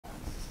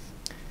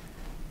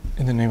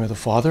In the name of the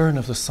Father, and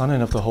of the Son,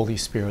 and of the Holy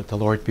Spirit, the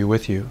Lord be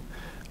with you.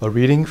 A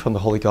reading from the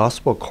Holy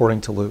Gospel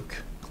according to Luke.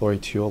 Glory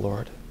to you, O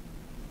Lord.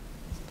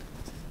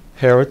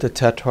 Herod the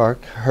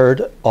Tetrarch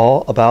heard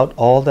all about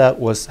all that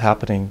was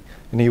happening,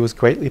 and he was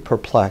greatly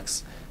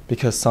perplexed,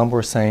 because some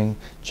were saying,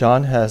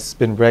 John has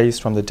been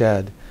raised from the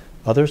dead.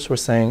 Others were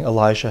saying,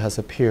 Elijah has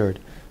appeared.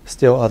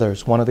 Still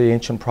others, one of the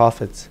ancient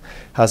prophets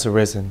has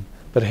arisen.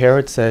 But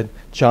Herod said,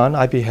 John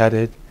I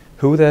beheaded.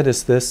 Who then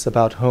is this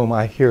about whom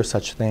I hear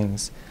such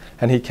things?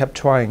 And he kept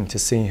trying to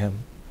see him.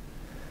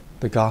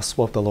 The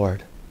Gospel of the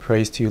Lord.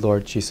 Praise to you,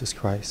 Lord Jesus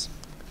Christ.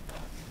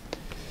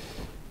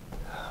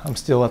 I'm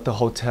still at the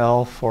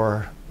hotel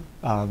for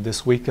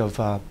this week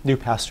of new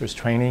pastors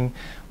training.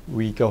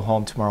 We go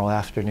home tomorrow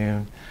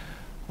afternoon.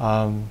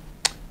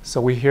 So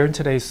we hear in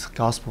today's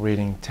Gospel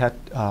reading,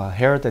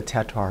 Herod the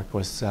Tetrarch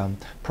was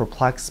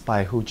perplexed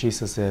by who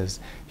Jesus is.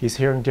 He's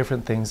hearing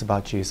different things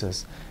about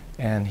Jesus,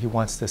 and he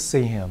wants to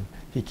see him.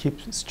 He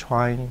keeps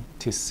trying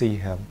to see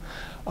him.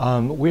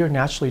 We are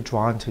naturally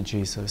drawn to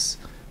Jesus.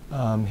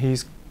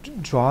 He's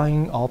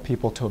drawing all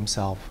people to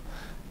himself.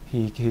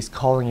 He's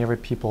calling every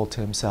people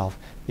to himself.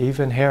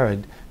 Even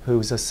Herod,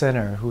 who's a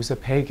sinner, who's a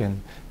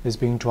pagan, is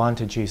being drawn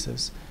to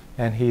Jesus.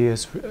 And he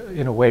is,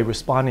 in a way,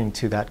 responding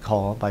to that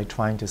call by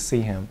trying to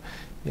see him.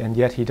 And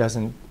yet he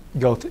doesn't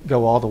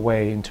go all the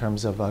way in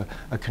terms of a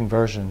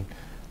conversion.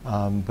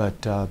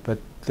 But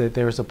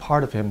there's a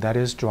part of him that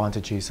is drawn to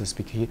Jesus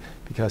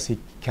because he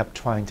kept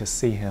trying to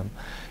see him.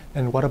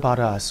 And what about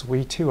us?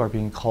 We too are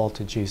being called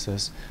to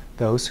Jesus.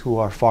 Those who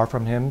are far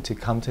from him to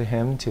come to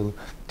him, to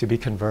be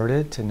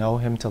converted, to know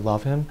him, to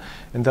love him.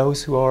 And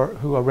those who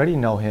already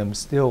know him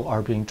still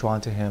are being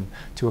drawn to him,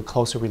 to a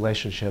closer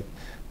relationship,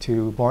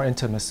 to more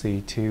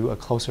intimacy, to a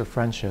closer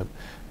friendship.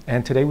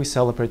 And today we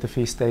celebrate the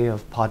feast day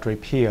of Padre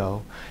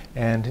Pio.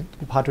 And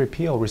Padre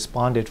Pio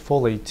responded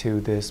fully to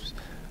this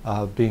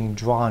being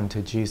drawn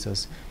to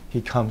Jesus.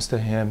 He comes to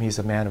him. He's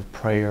a man of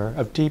prayer,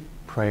 of deep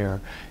prayer.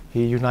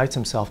 He unites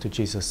himself to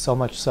Jesus, so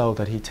much so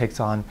that he takes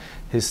on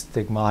his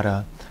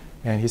stigmata,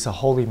 and he's a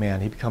holy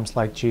man. He becomes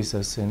like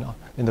Jesus in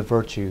the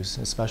virtues,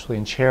 especially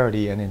in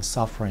charity and in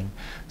suffering.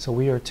 So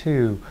we are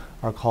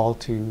called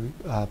to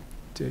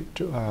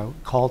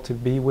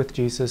be with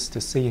Jesus,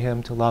 to see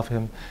him, to love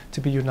him,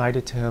 to be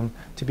united to him,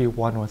 to be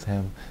one with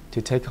him,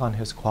 to take on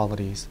his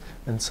qualities.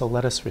 And so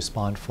let us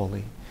respond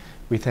fully.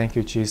 We thank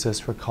you, Jesus,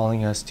 for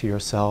calling us to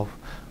yourself,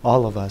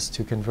 all of us,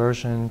 to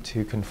conversion,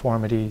 to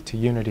conformity, to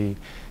unity,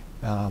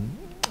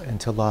 and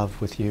to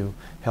love with you.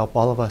 Help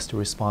all of us to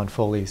respond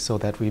fully so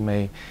that we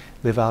may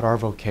live out our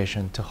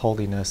vocation to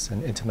holiness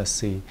and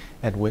intimacy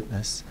and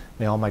witness.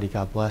 May Almighty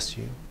God bless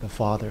you, the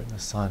Father, and the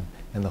Son,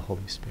 and the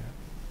Holy Spirit.